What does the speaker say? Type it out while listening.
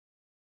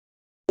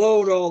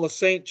Hello to all the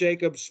St.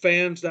 Jacobs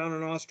fans down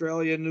in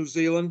Australia and New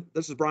Zealand.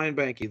 This is Brian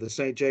Behnke, the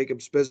St.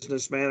 Jacobs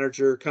business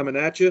manager, coming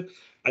at you.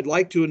 I'd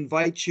like to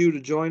invite you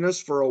to join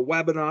us for a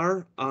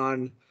webinar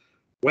on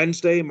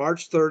Wednesday,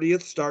 March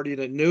 30th, starting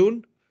at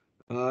noon.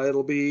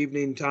 It'll be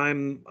evening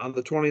time on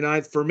the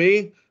 29th for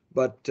me,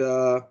 but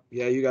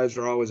yeah, you guys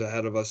are always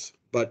ahead of us.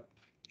 But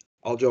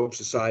all jokes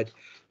aside,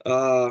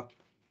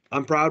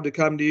 I'm proud to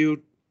come to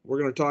you. We're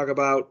going to talk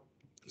about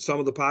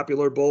some of the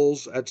popular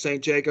bulls at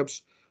St.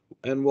 Jacobs,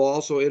 and we'll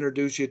also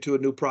introduce you to a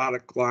new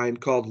product line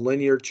called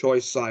Linear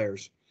Choice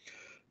Sires.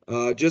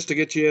 Just to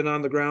get you in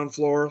on the ground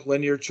floor,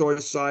 Linear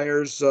Choice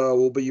Sires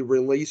will be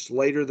released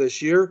later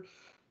this year.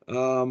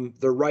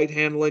 They're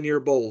right-hand linear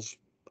bulls,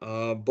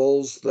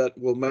 bulls that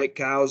will make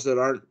cows that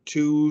aren't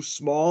too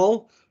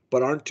small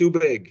but aren't too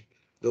big.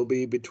 They'll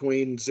be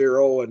between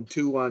 0 and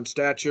 2 on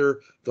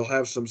stature. They'll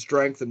have some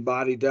strength and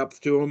body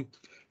depth to them.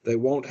 They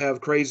won't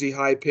have crazy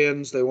high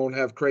pins. They won't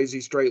have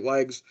crazy straight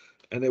legs,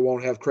 and they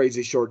won't have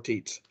crazy short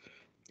teats.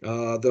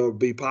 There'll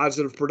be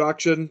positive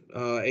production,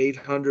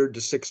 800 to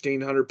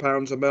 1,600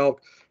 pounds of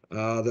milk.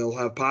 They'll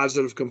have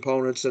positive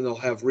components, and they'll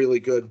have really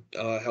good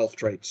health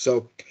traits.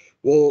 So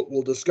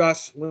we'll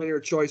discuss Linear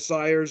Choice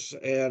Sires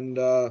and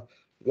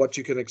what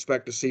you can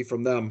expect to see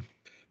from them.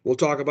 We'll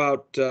talk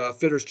about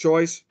Fitter's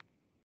Choice.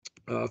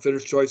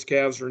 Fitter's Choice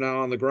calves are now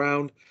on the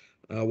ground.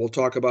 We'll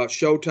talk about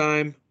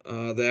Showtime,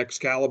 the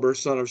Excalibur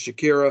son of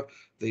Shakira,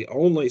 the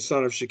only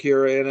son of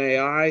Shakira in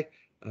AI.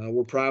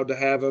 We're proud to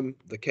have him.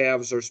 The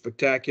calves are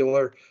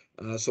spectacular,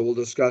 so we'll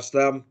discuss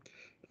them.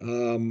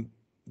 The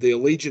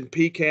Allegiant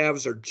P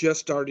calves are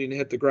just starting to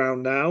hit the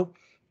ground now.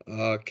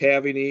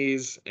 Calving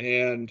ease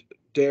and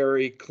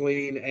dairy,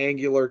 clean,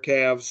 angular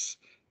calves,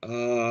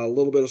 a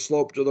little bit of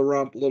slope to the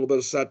rump, a little bit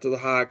of set to the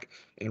hock,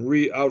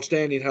 and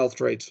outstanding health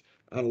traits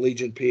on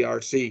Allegiant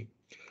PRC.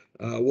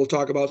 We'll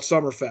talk about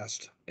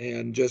Summerfest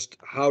and just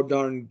how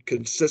darn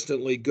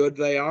consistently good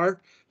they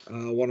are.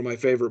 One of my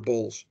favorite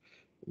bulls.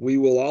 We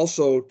will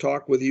also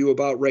talk with you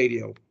about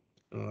radio.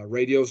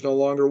 Radio is no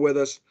longer with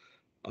us.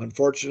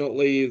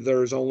 Unfortunately,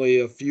 there's only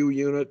a few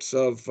units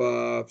of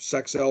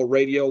Sexcel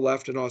radio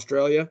left in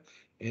Australia,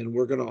 and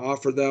we're going to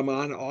offer them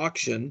on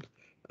auction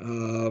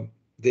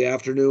the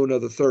afternoon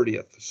of the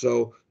 30th.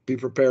 So be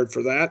prepared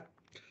for that.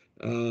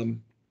 I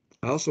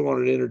also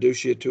wanted to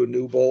introduce you to a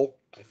new bull.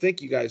 I think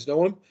you guys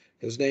know him.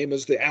 His name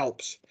is the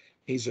Alps.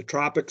 He's a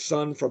tropic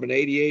son from an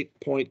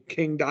 88-point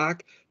King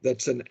Doc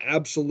that's an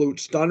absolute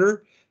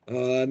stunner.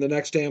 And the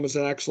next dam is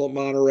an excellent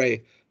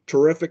Monterey.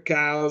 Terrific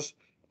cows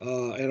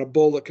and a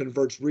bull that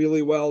converts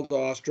really well to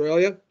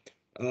Australia.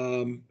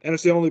 And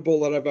it's the only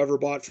bull that I've ever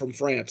bought from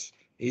France.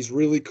 He's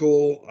really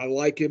cool. I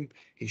like him.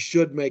 He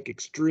should make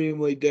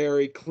extremely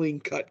dairy,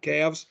 clean-cut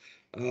calves.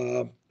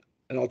 And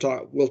we'll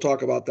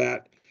talk about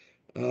that.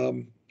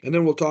 And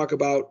then we'll talk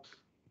about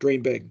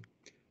Dreambig.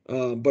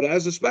 But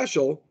as a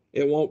special,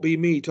 it won't be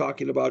me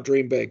talking about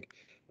Dreambig.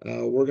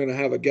 We're going to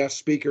have a guest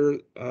speaker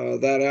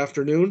that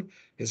afternoon.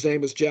 His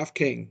name is Jeff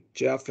King.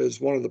 Jeff is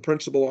one of the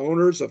principal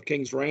owners of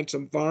King's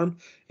Ransom Farm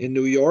in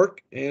New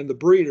York and the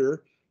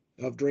breeder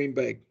of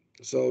Dreambig.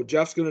 So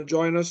Jeff's going to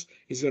join us.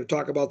 He's going to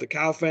talk about the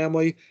cow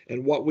family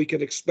and what we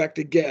can expect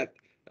to get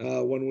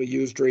when we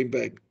use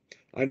Dreambig.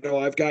 I know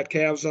I've got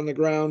calves on the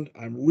ground.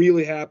 I'm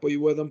really happy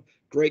with them.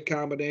 Great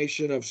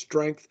combination of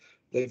strength.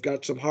 They've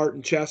got some heart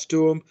and chest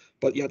to them,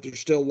 but yet they're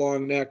still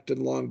long-necked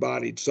and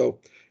long-bodied. So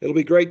it'll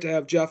be great to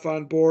have Jeff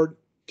on board,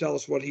 tell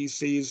us what he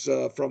sees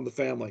from the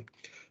family.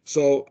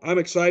 So I'm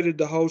excited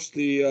to host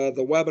the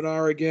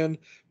webinar again.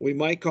 We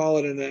might call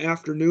it an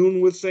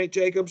afternoon with St.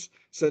 Jacobs,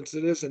 since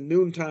it is a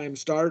noontime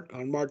start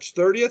on March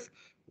 30th.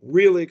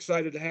 Really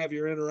excited to have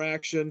your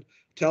interaction.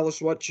 Tell us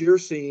what you're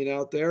seeing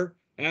out there.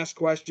 Ask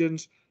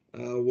questions.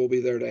 We'll be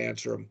there to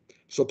answer them.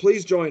 So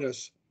please join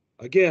us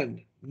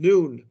again,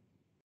 noon,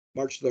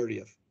 March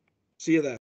 30th. See you then.